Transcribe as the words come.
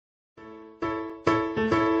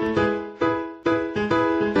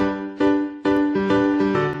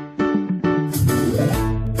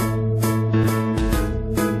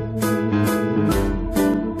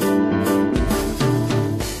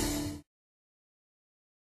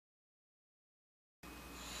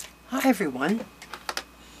Hi everyone.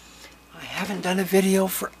 I haven't done a video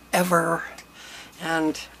forever,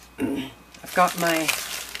 and I've got my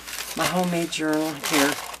homemade journal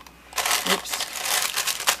here.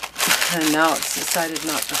 Oops. And now it's decided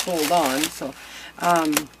not to hold on, so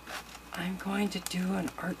I'm going to do an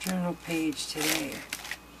art journal page today.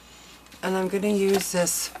 And I'm going to use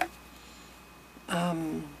this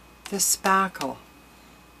this spackle.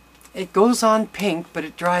 It goes on pink, but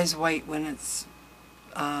it dries white when it's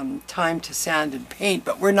time to sand and paint,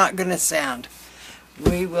 but we're not going to sand.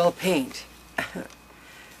 We will paint.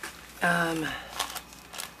 I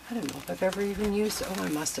don't know if I've ever even used it. Oh, I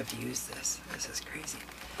must have used this. This is crazy.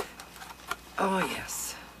 Oh,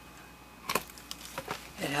 yes.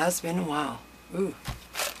 It has been a while. Ooh.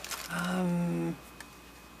 I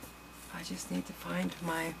just need to find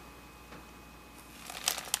my...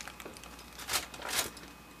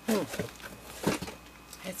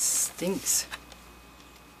 It stinks.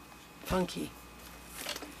 Funky.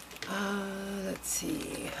 Let's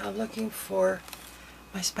see. I'm looking for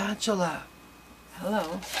my spatula.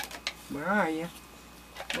 Hello. Where are you?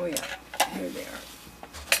 Oh yeah, here they are.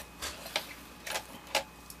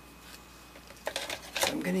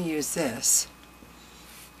 So I'm going to use this.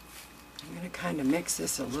 I'm going to kind of mix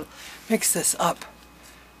this a little, mix this up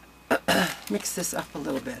a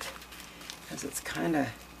little bit, because it's kind of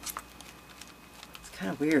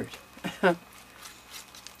weird.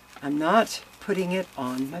 I'm not putting it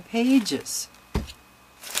on my pages.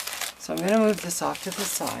 So I'm going to move this off to the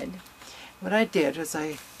side. What I did was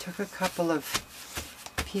I took a couple of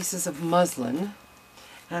pieces of muslin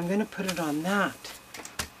and I'm going to put it on that.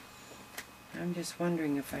 I'm just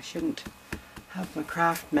wondering if I shouldn't have my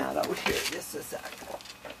craft mat out here just a sec.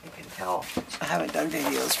 You can tell I haven't done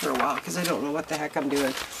videos for a while because I don't know what the heck I'm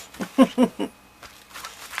doing.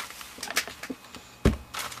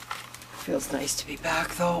 Feels nice to be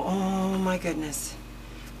back though. Oh my goodness.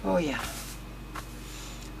 Oh yeah.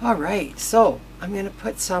 Alright, so I'm going to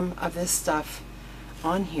put some of this stuff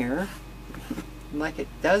on here. Like it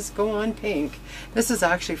does go on pink. This is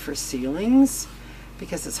actually for ceilings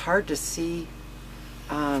because it's hard to see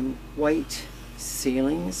white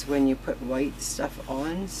ceilings when you put white stuff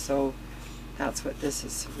on. So that's what this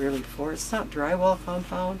is really for. It's not drywall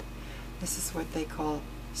compound. This is what they call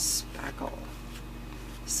spackle.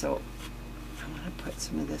 So I want to put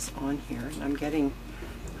some of this on here, and I'm getting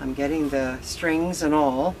the strings and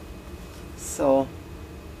all, so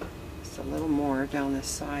just a little more down this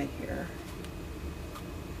side here.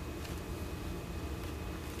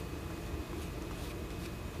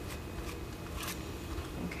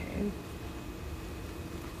 Okay,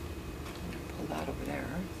 pull that over there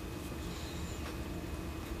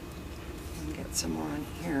and get some more on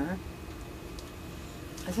here.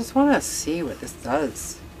 I just want to see what this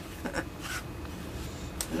does.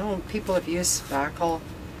 I know people have used spackle,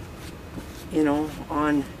 you know,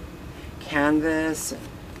 on canvas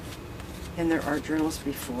in their art journals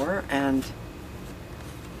before, and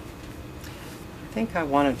I think I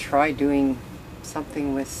want to try doing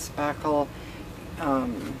something with spackle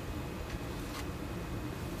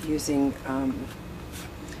using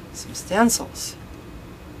some stencils.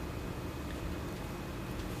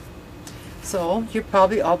 So you've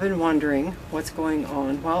probably all been wondering what's going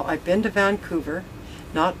on. Well, I've been to Vancouver,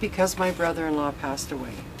 not because my brother-in-law passed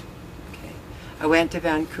away. Okay, I went to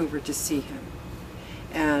Vancouver to see him,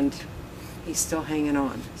 and he's still hanging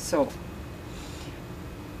on. So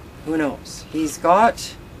who knows? He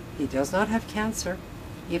does not have cancer,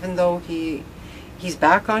 even though he's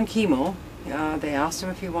back on chemo. They asked him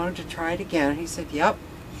if he wanted to try it again. He said, yep,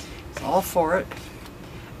 he's all for it.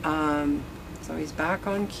 So he's back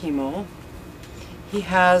on chemo. He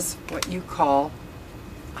has what you call,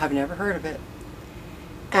 I've never heard of it,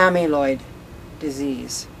 amyloid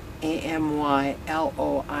disease. A-M-Y-L-O-I-D.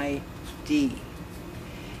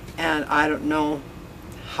 And I don't know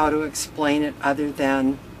how to explain it other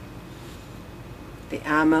than the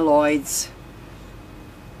amyloids,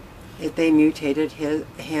 if they mutated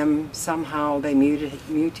him somehow, they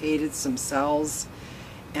mutated some cells,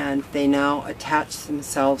 and they now attach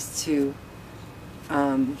themselves to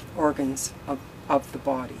organs of the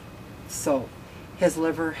body. So his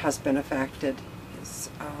liver has been affected, his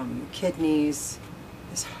kidneys,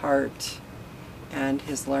 his heart, and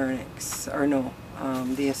his larynx, or no,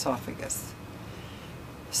 the esophagus.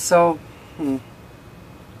 So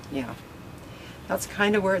yeah, that's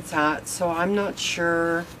kind of where it's at. So I'm not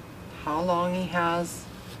sure how long he has.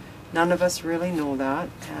 None of us really know that,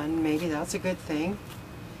 and maybe that's a good thing.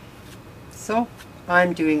 So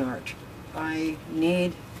I'm doing art. I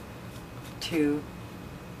need to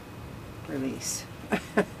release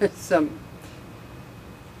some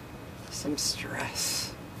some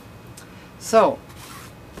stress. So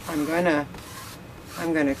I'm gonna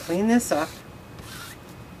clean this up,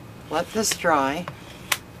 let this dry,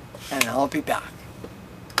 and I'll be back.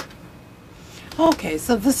 Okay,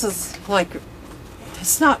 so this is like,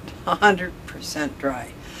 it's not 100%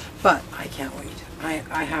 dry, but I can't wait.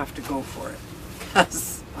 I have to go for it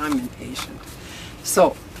because I'm impatient.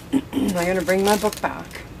 So I'm going to bring my book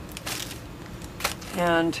back,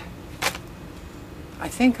 and I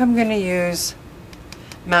think I'm going to use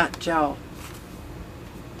matte gel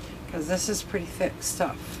because this is pretty thick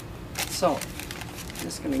stuff. So I'm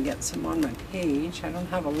just going to get some on my page. I don't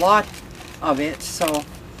have a lot of it, so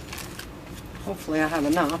hopefully I have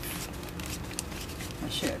enough. I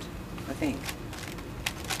should, I think.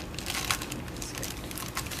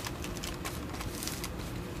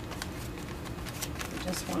 I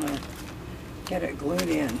just want to get it glued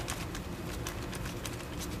in.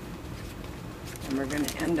 And we're going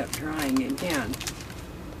to end up drying again.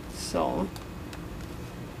 So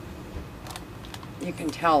you can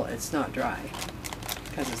tell it's not dry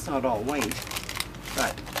because it's not all white,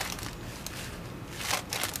 but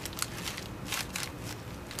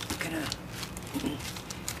I'm going to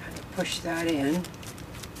kind of push that in.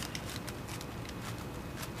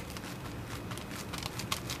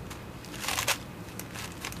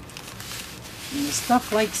 And the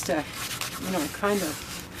stuff likes to, you know, kind of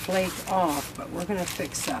flake off, but we're going to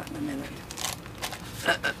fix that in a minute.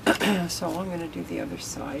 So I'm going to do the other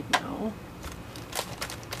side now.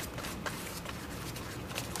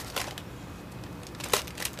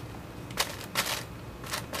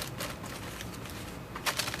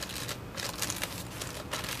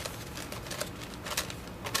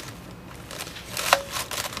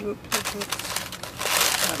 Oops, oops.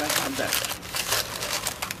 Thought I had that.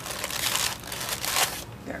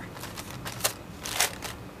 There.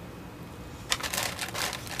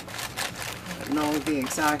 I don't know the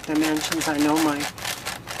exact dimensions. I know my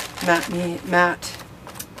matte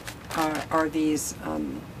are these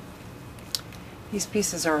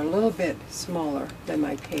pieces are a little bit smaller than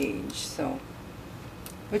my page, so,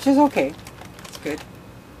 which is okay. It's good.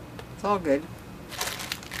 It's all good.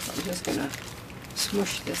 So I'm just gonna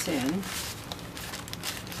smoosh this in.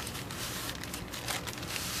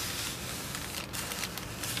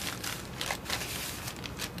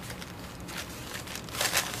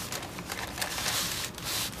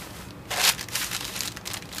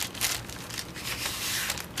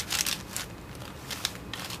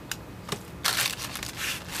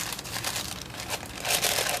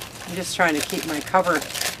 I'm just trying to keep my cover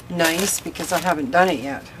nice because I haven't done it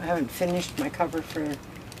yet. I haven't finished my cover for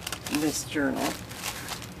this journal.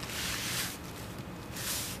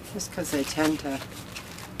 Just because they tend to...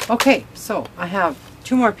 Okay, so I have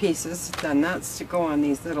 2 more pieces, then that's to go on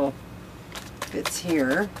these little bits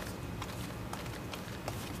here.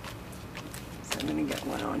 So I'm going to get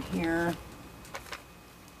one on here.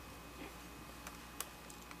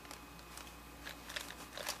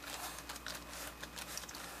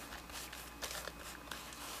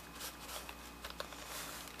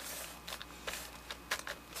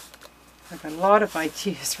 I've got a lot of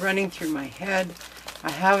ideas running through my head. I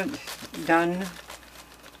haven't done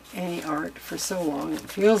any art for so long. It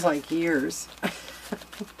feels like years.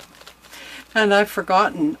 And I've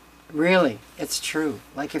forgotten, really, it's true.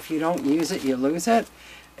 Like if you don't use it, you lose it.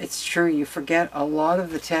 It's true, you forget a lot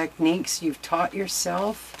of the techniques you've taught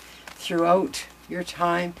yourself throughout your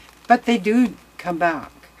time, but they do come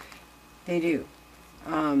back. They do.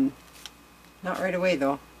 Not right away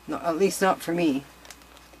though, at least not for me.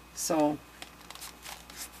 So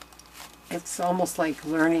it's almost like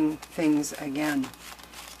learning things again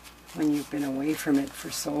when you've been away from it for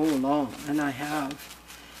so long, and I have.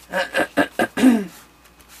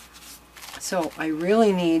 So I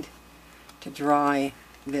really need to dry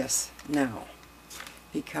this now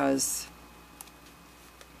because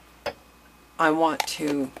I want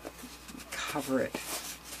to cover it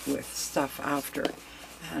with stuff after,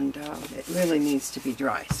 and it really needs to be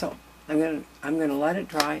dry. So I'm gonna let it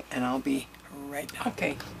dry, and I'll be right back.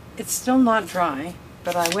 Okay, it's still not dry,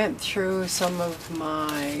 but I went through some of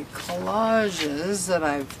my collages that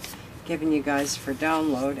I've given you guys for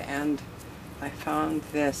download, and I found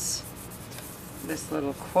this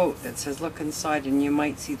little quote that says, "Look inside and you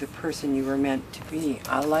might see the person you were meant to be."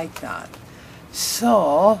 I like that.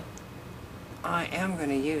 So I am going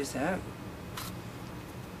to use it. I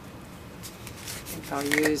think I'll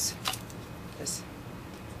use this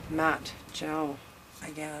matte gel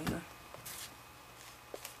again.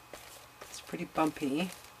 It's pretty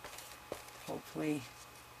bumpy. Hopefully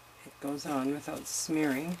it goes on without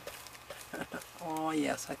smearing. Oh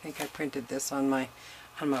yes, I think I printed this on my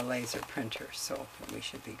laser printer, so we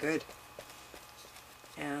should be good.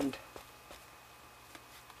 And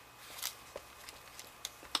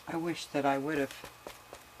I wish that I would have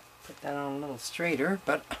put that on a little straighter,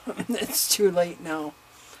 but it's too late now.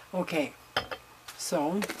 Okay,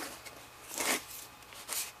 so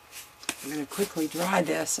I'm going to quickly dry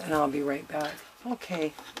this and I'll be right back.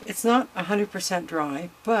 Okay, it's not 100% dry,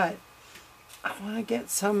 but I want to get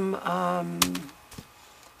some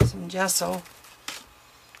gesso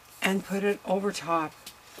and put it over top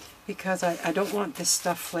because I don't want this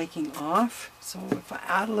stuff flaking off. So if I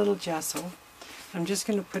add a little gesso, I'm just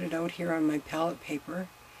going to put it out here on my palette paper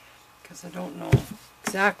because I don't know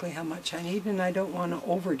exactly how much I need and I don't want to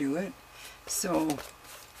overdo it. So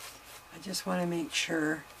I just want to make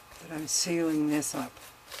sure that I'm sealing this up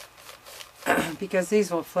because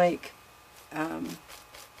these will flake.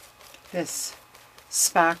 This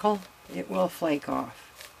spackle, it will flake off.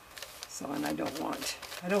 So, and I don't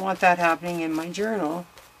want that happening in my journal,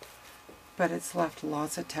 but it's left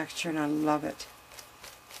lots of texture and I love it.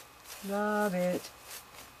 Love it.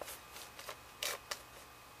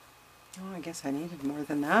 Oh, I guess I needed more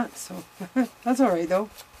than that, so that's alright though.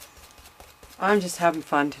 I'm just having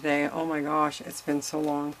fun today. Oh my gosh, it's been so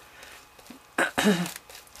long.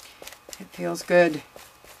 It feels good.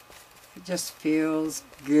 It just feels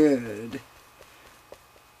good.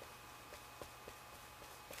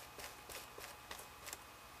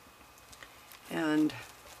 And,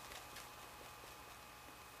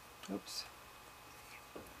 oops.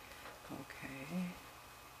 Okay.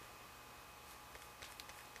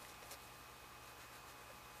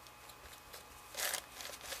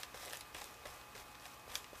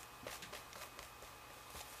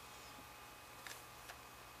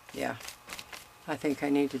 Yeah, I think I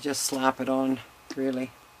need to just slap it on,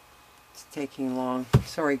 really. It's taking long.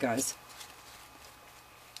 Sorry guys.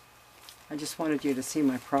 I just wanted you to see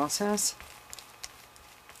my process.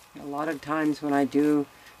 A lot of times when I do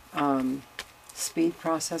speed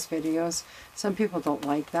process videos, some people don't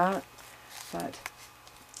like that, but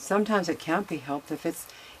sometimes it can't be helped. If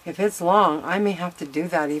it's long, I may have to do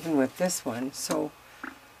that even with this one. So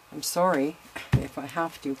I'm sorry if I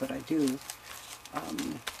have to, but I do.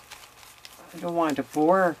 I don't want to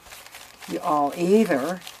bore you all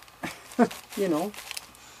either. You know,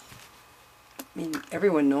 I mean,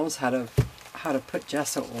 everyone knows how to put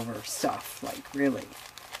gesso over stuff, like really.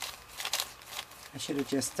 I should have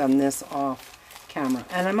just done this off camera,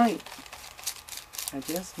 and I might. I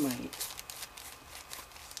just might.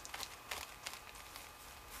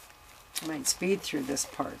 I might speed through this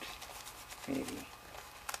part, maybe.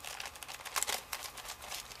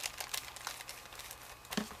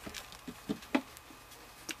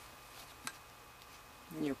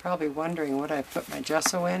 And you're probably wondering what I put my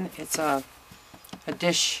gesso in. It's a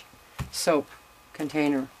dish soap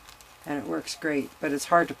container, and it works great, but it's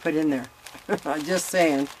hard to put in there. I'm just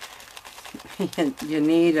saying, you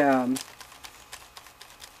need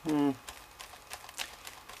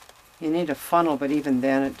you need a funnel, but even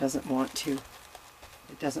then it doesn't want to.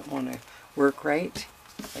 It doesn't want to work right.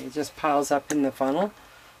 It just piles up in the funnel.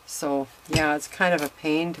 So yeah, it's kind of a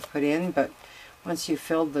pain to put in, but once you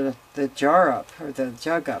fill the jar up, or the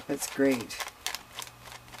jug up, it's great.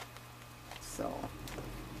 So,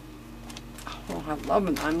 oh, I'm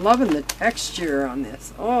loving the texture on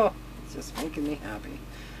this. Oh, it's just making me happy.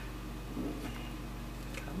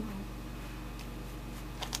 Come on.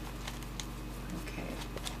 Okay.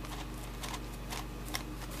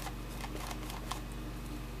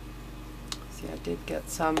 See, I did get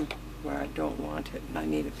some where I don't want it, and I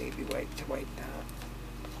need a baby wipe to wipe that.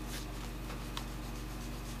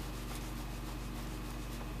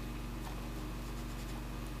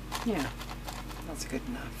 Yeah, that's good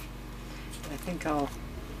enough. I think I'll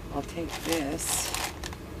take this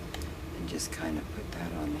and just kind of put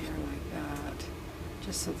that on there like that,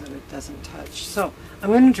 just so that it doesn't touch. So I'm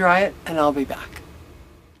going to dry it and I'll be back.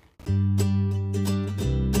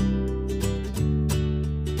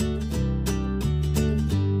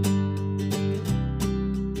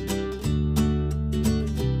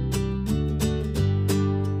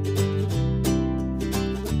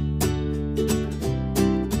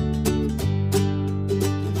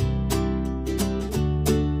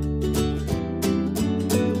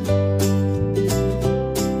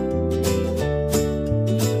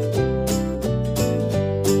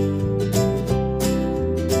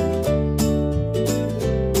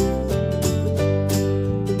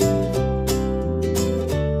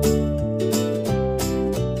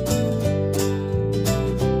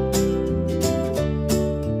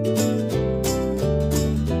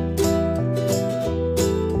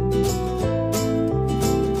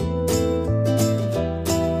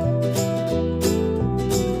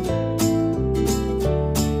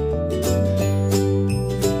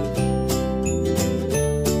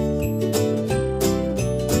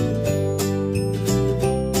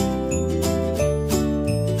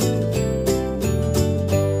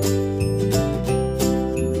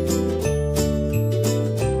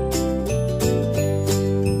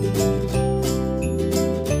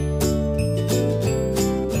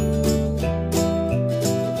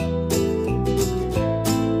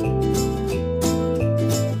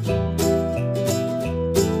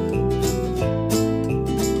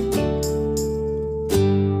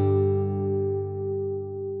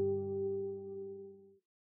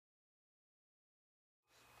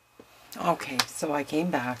 Okay, so I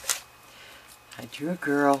came back. I drew a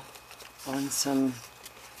girl on some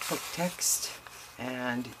book text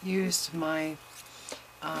and used my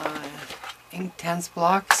Inktense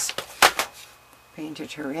blocks,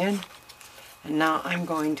 painted her in, and now I'm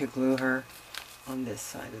going to glue her on this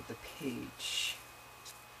side of the page.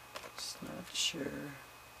 Just not sure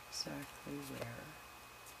exactly where.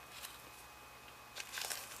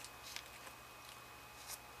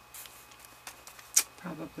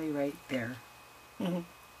 Probably right there. And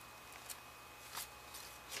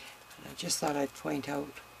I just thought I'd point out,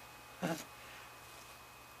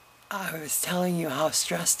 I was telling you how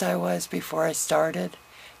stressed I was before I started.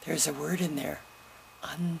 There's a word in there,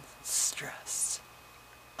 unstressed.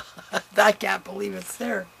 I can't believe it's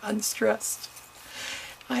there, unstressed.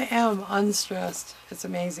 I am unstressed. It's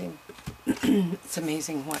amazing. It's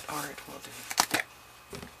amazing what art will do.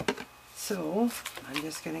 So, I'm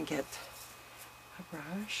just going to get a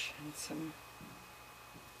brush and some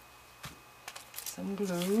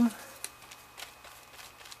glue.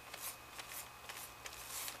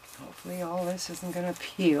 Hopefully all this isn't going to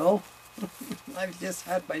peel. I've just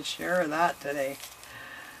had my share of that today.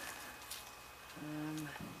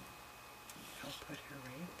 I'll put her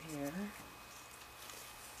right there.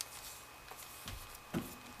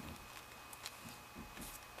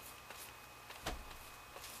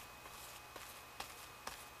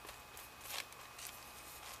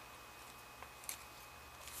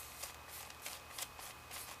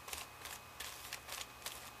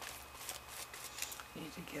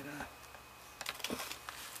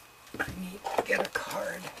 I need to get a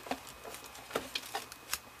card.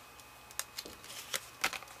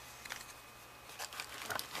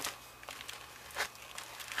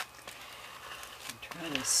 I'm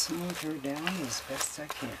trying to smooth her down as best I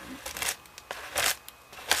can.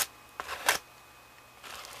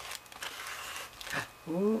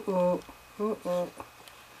 Ooh, ooh, ooh, ooh.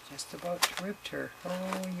 Just about ripped her.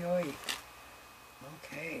 Oh, yoy.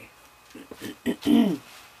 Okay.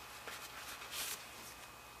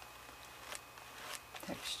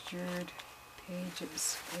 Textured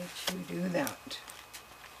pages let you do that.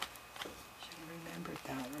 Should have remembered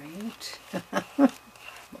that, right?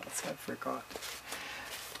 Else I forgot.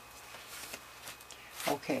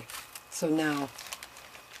 Okay, so now,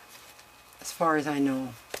 as far as I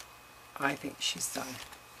know, I think she's done.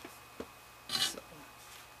 So,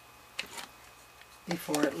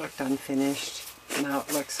 before it looked unfinished, now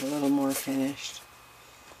it looks a little more finished.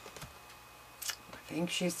 I think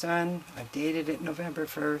she's done. I've dated it November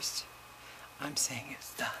 1st. I'm saying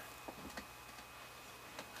it's done.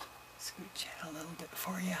 Scooch it a little bit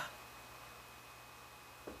for you.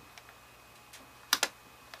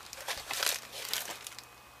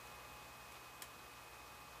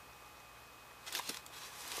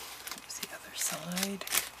 Here's the other side.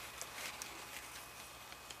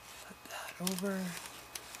 Put that over.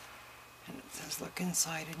 And it says look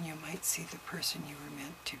inside and you might see the person you were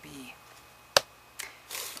meant to be.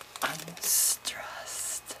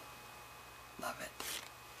 Unstressed. Love it.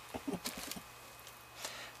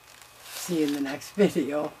 See you in the next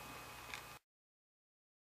video.